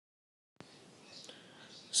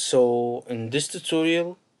So in this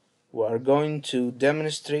tutorial we are going to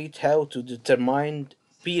demonstrate how to determine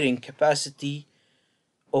bearing capacity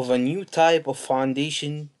of a new type of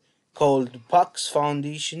foundation called box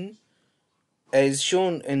foundation as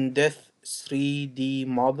shown in this 3D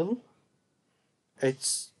model.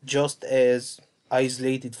 It's just as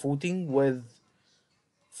isolated footing with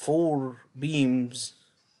 4 beams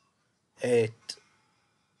at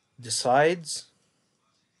the sides.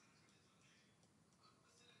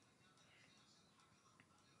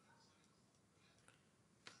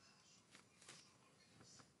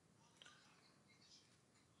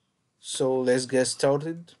 So let's get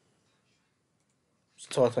started.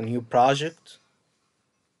 Start a new project.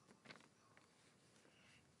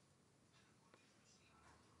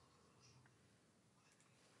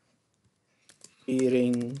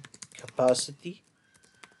 Bearing capacity.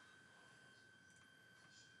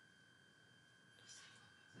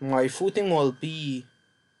 My footing will be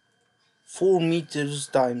 4 meters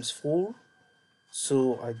times 4,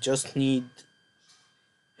 so I just need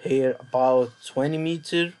here about 20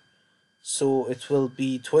 meter, so it will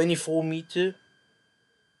be 24 meter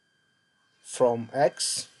from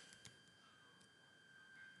X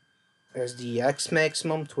as the X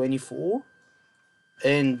maximum 24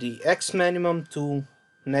 and the X minimum to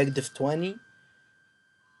 -20,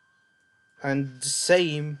 and the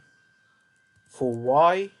same for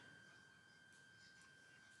Y.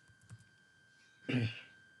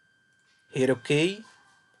 Hit OK.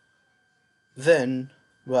 Then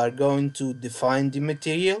we are going to define the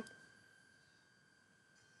material.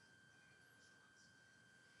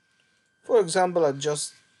 For example, I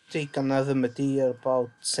just take another material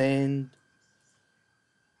about sand,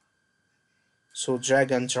 so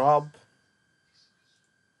drag and drop,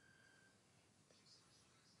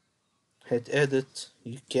 hit edit.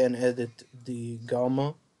 You can edit the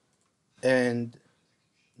gamma and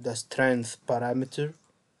the strength parameter.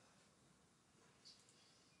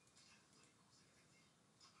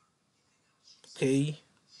 Okay,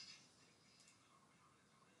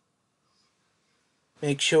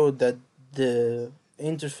 make sure that the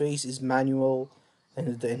interface is manual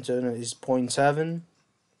and the internal is 0.7.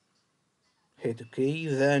 Hit OK.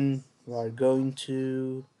 Then we are going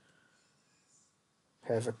to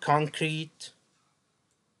have a concrete.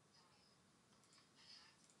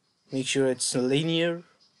 Make sure it's linear.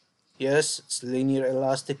 Yes, it's linear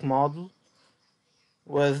elastic model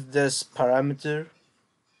with this parameter.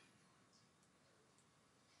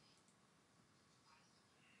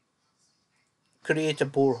 Create a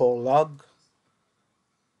borehole log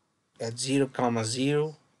at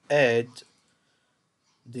 0,0. Add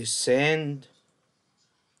the sand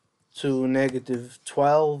to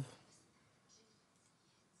 -12.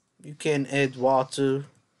 You can add water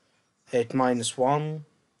at -1,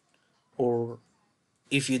 or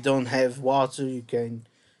if you don't have water you can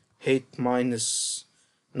hit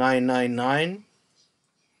 -999.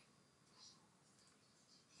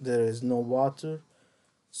 There is no water,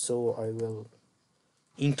 so I will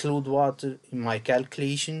include water in my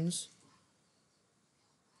calculations.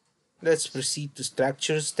 Let's proceed to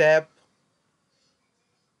structures tab.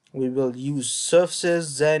 We will use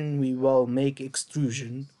surfaces, then we will make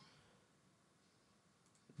extrusion.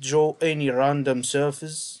 Draw any random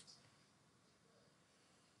surface,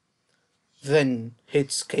 then hit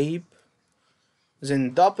escape,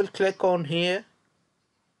 then double click on here.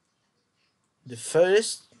 The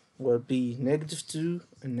first will be -2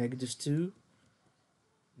 and -2.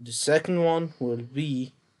 The second one will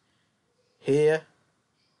be here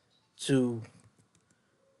 2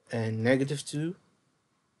 and -2.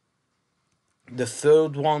 The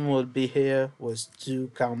third one will be here with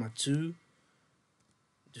 2,2.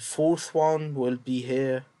 The fourth one will be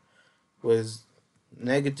here with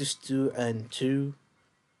 -2 and 2.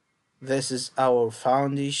 This is our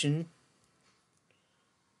foundation.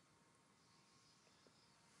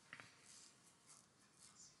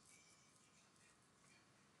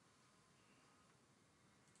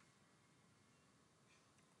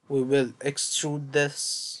 We will extrude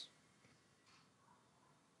this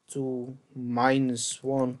to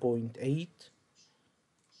 -1.8.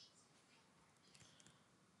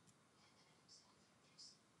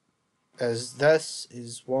 as this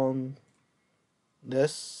is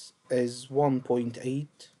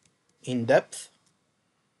 1.8 in depth.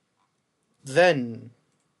 Then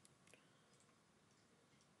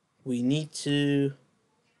we need to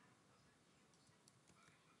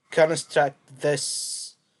construct this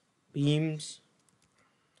beams,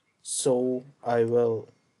 so I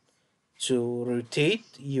will, to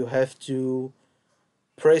rotate you have to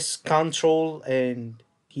press Ctrl and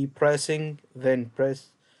keep pressing, then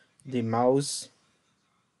press the mouse.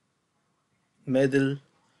 middle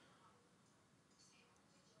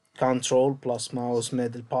control plus mouse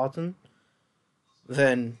middle button.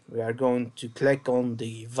 Then we are going to click on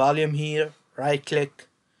the volume here, right click,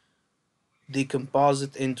 decompose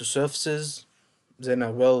it into surfaces. Then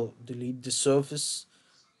I will delete the surface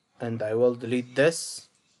and I will delete this.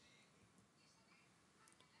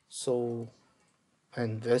 So,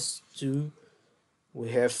 and this too.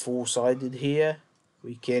 We have four-sided here.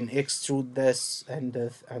 We can extrude this and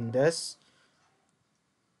this and this.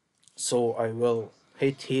 So I will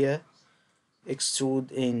hit here,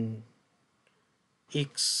 extrude in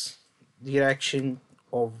X direction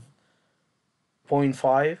of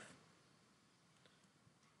 0.5.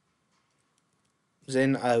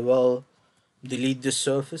 Then I will delete the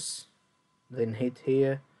surface, then hit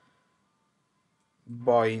here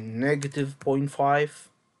by negative 0.5,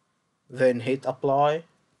 then hit apply,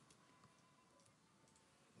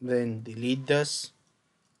 then delete this.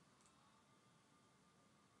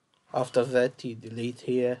 After that you delete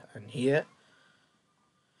here and here.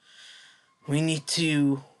 We need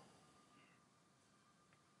to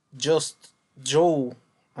just draw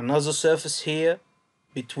another surface here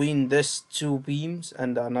between these two beams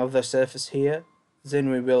and another surface here. Then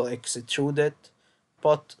we will extrude it,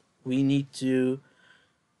 but we need to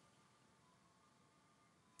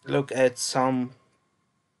look at some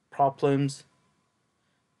problems.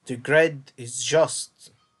 The grid is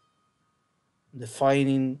just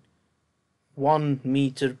defining 1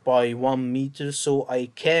 meter by 1 meter, so I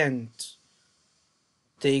can't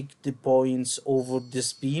take the points over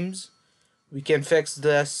these beams. We can fix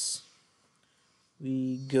this.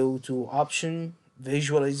 We go to option,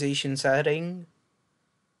 visualization setting,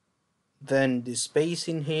 then the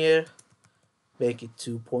spacing here, make it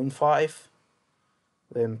 2.5,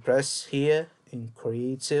 then press here and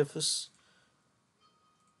create surface,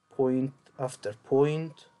 point after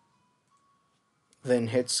point, then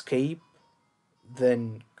hit escape,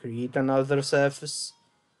 then create another surface,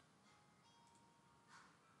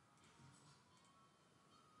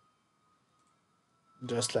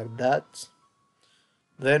 just like that.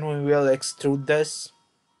 Then we will extrude this,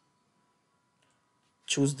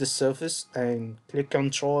 choose the surface and click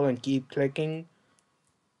Ctrl and keep clicking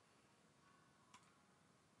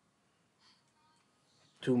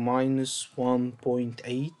to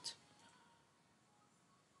 -1.8.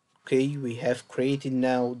 Okay, we have created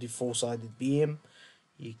now the four-sided beam.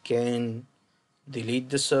 You can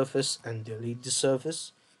delete the surface and delete the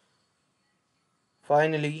surface.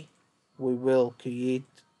 Finally, we will create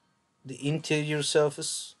the interior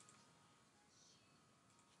surface,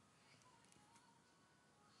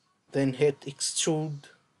 then hit extrude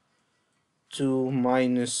to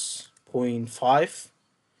 -0.5.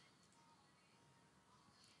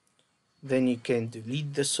 Then you can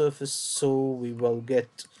delete the surface, so we will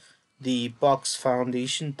get the box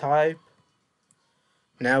foundation type.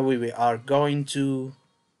 Now we are going to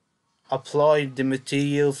apply the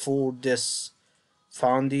material for this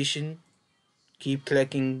foundation. Keep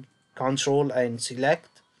clicking Ctrl and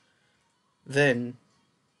select, then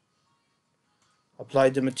apply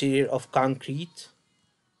the material of concrete.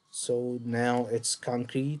 So now it's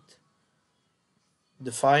concrete.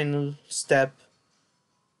 The final step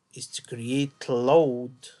is to create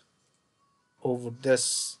load over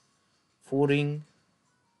this footing.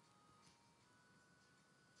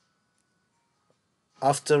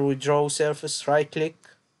 After we draw surface, right click,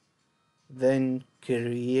 then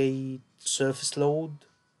create surface load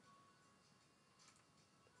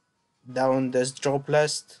down this drop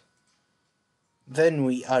list. Then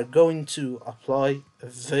we are going to apply a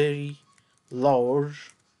very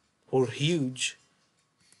large or huge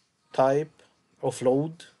type of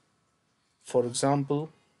load. For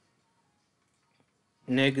example,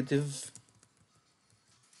 negative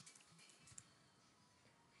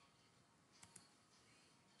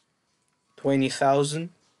 20,000.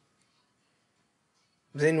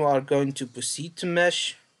 Then we are going to proceed to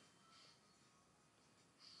mesh.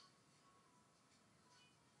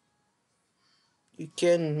 You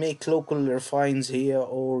can make local refines here,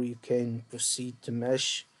 or you can proceed to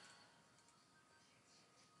mesh.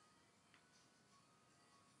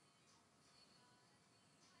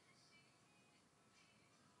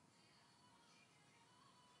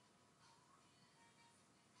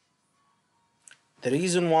 The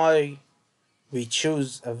reason why we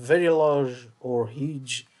choose a very large or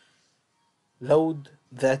huge load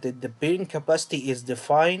that the bearing capacity is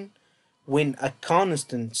defined when a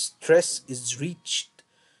constant stress is reached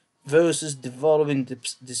versus developing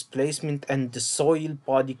displacement and the soil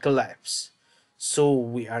body collapse. So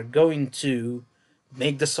we are going to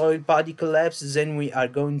make the soil body collapse, then we are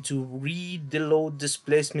going to read the load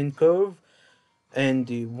displacement curve and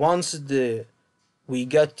once we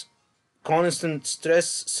get constant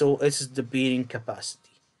stress, so it's the bearing capacity.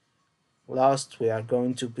 Last, we are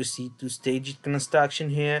going to proceed to staged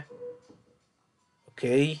construction here.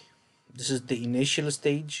 Okay, this is the initial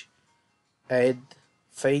stage. Add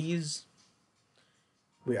phase.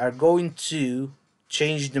 We are going to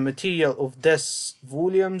change the material of this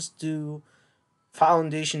volumes to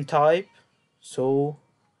foundation type. So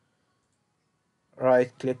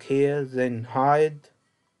right click here, then hide.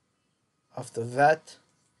 After that,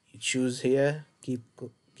 you choose here, keep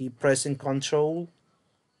pressing Ctrl.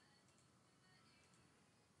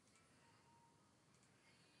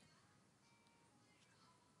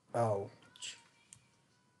 Ouch.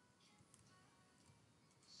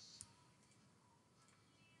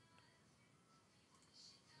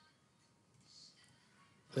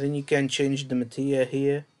 Then you can change the material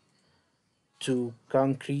here to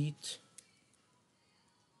concrete,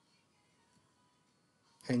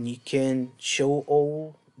 and you can show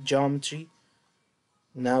all geometry.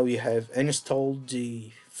 Now you have installed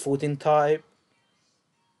the footing type.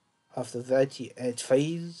 After that, you add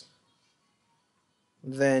phase.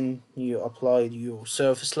 Then you apply your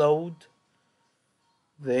surface load.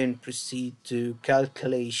 Then proceed to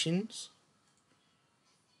calculations.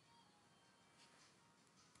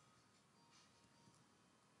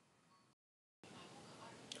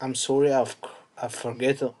 I'm sorry, I've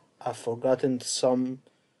forgotten some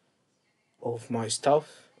of my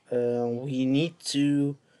stuff. We need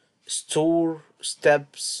to store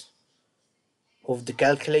steps of the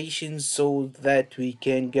calculations so that we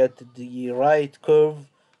can get the right curve,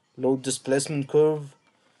 load displacement curve.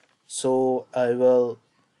 So I will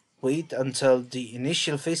wait until the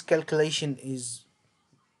initial phase calculation is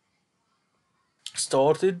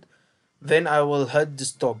started, then I will hit the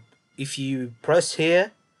stop. If you press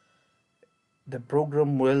here, the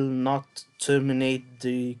program will not terminate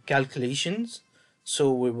the calculations,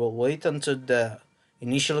 so we will wait until the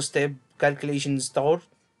initial step calculation start.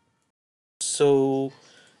 So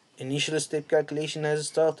initial step calculation has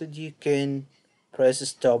started. You can press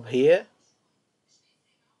stop here,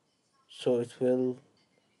 so it will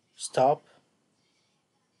stop.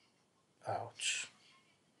 Ouch,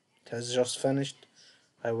 it has just finished.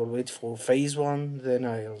 I will wait for phase 1, then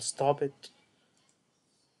I'll stop it.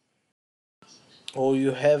 Or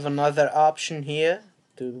you have another option here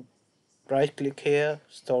to right click here,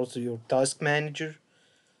 start your task manager,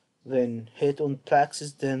 then hit on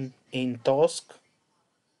Plaxis, then in task.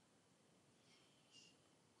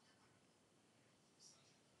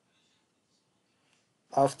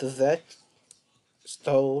 After that,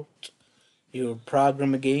 start your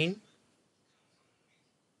program again.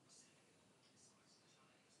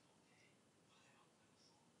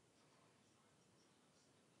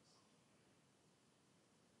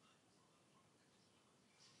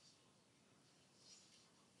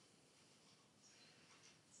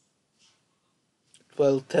 It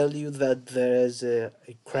will tell you that there is a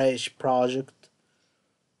crash project.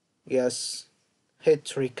 Yes,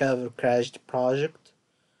 hit recover crashed project.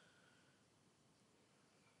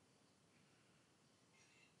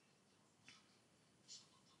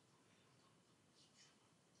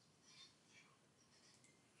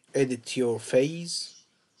 Edit your phase,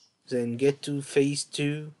 then get to phase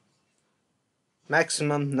 2.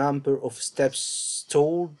 Maximum number of steps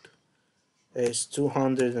stored is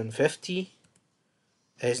 250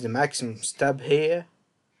 as the maximum step here.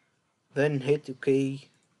 Then hit OK,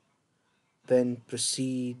 then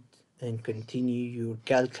proceed and continue your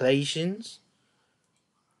calculations.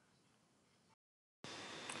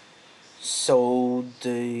 So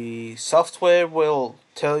the software will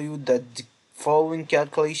tell you that the following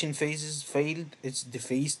calculation phases failed. It's the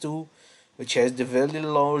phase 2, which has the very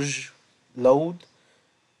large load.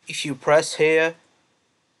 If you press here,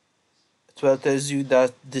 it will tell you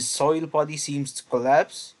that the soil body seems to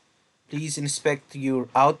collapse. Please inspect your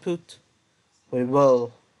output. We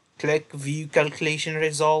will click view calculation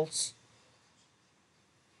results.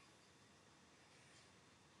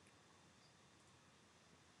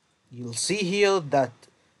 You'll see here that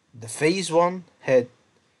the phase 1 had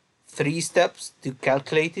 3 steps to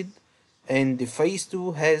calculate it, and the phase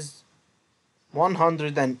 2 has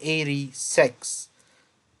 186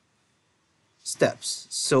 steps.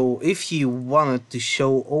 So if you wanted to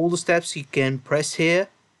show all the steps, you can press here.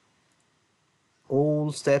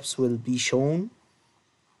 All steps will be shown.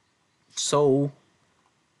 So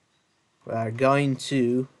we are going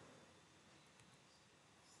to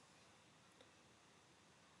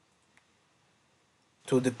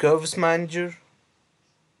the curves manager,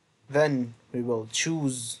 then we will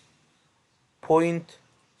choose point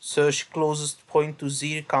search closest point to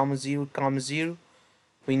 0, 0, 0.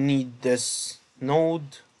 We need this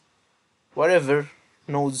node, whatever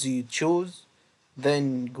nodes you choose.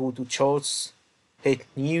 Then go to charts, hit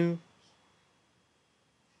new,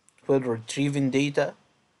 it will retrieving data.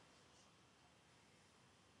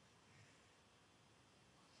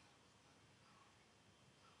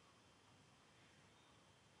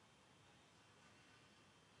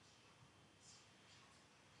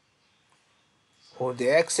 For the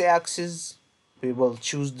x-axis, we will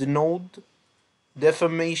choose the node,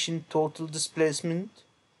 deformation, total displacement,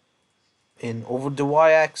 and over the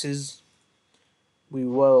y-axis, we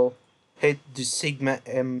will hit the sigma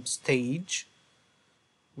m stage.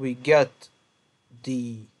 We get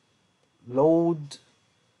the load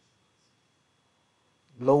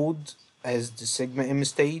as the sigma m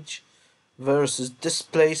stage versus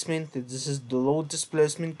displacement. This is the load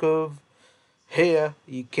displacement curve. Here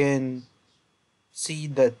you can see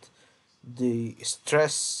that the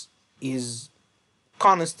stress is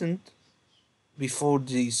constant before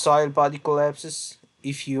the soil body collapses.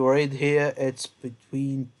 If you read here, it's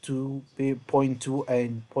between 0.2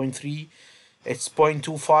 and 0.3. It's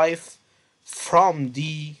 0.25 from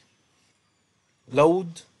the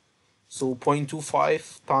load. So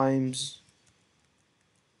 0.25 times,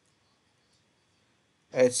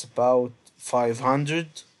 it's about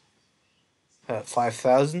 500,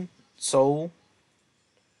 5,000. So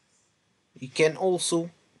you can also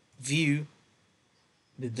view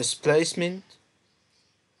the displacement,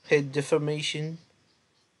 head deformation,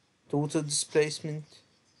 total displacement,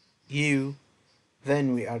 U.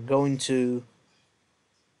 Then we are going to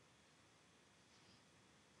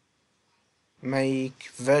make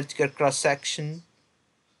vertical cross section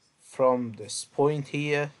from this point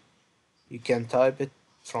here. You can type it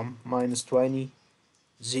from -20,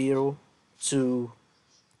 0 to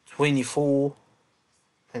 24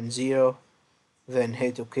 and 0, then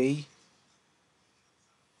hit OK.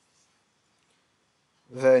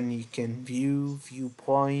 Then you can view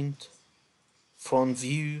viewpoint, front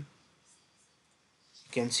view.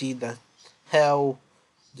 You can see that how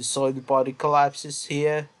the soil body collapses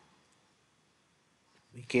here.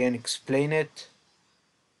 We can explain it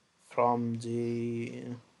from the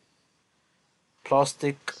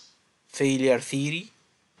plastic failure theory.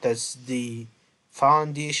 That's the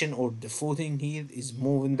foundation or the footing here is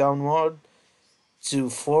moving downward to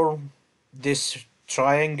form this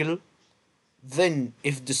triangle. Then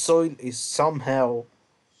if the soil is somehow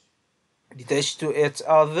detached to each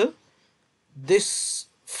other, this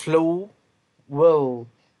flow will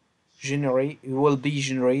be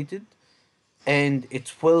generated, and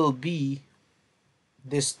it will be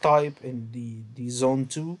this type in the zone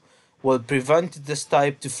 2 will prevent this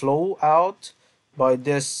type to flow out by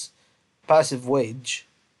this passive wedge,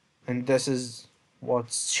 and this is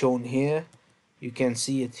what's shown here. You can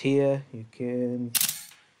see it here, you can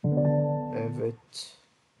have it,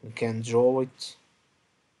 you can draw it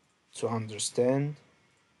to understand.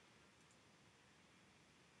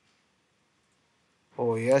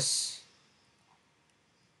 Oh yes,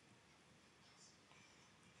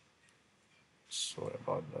 sorry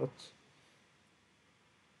about that.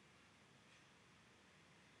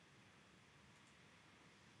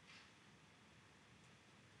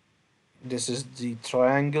 This is the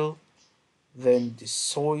triangle. Then the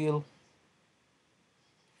soil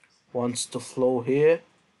wants to flow here,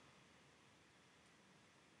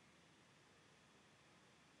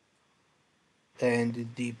 and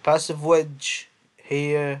the passive wedge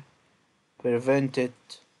here prevented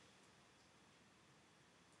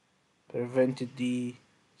the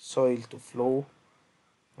soil to flow,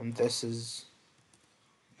 and this is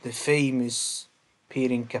the famous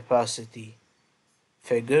bearing capacity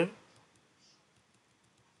figure.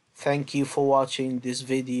 Thank you for watching this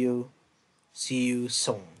video. See you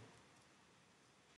soon.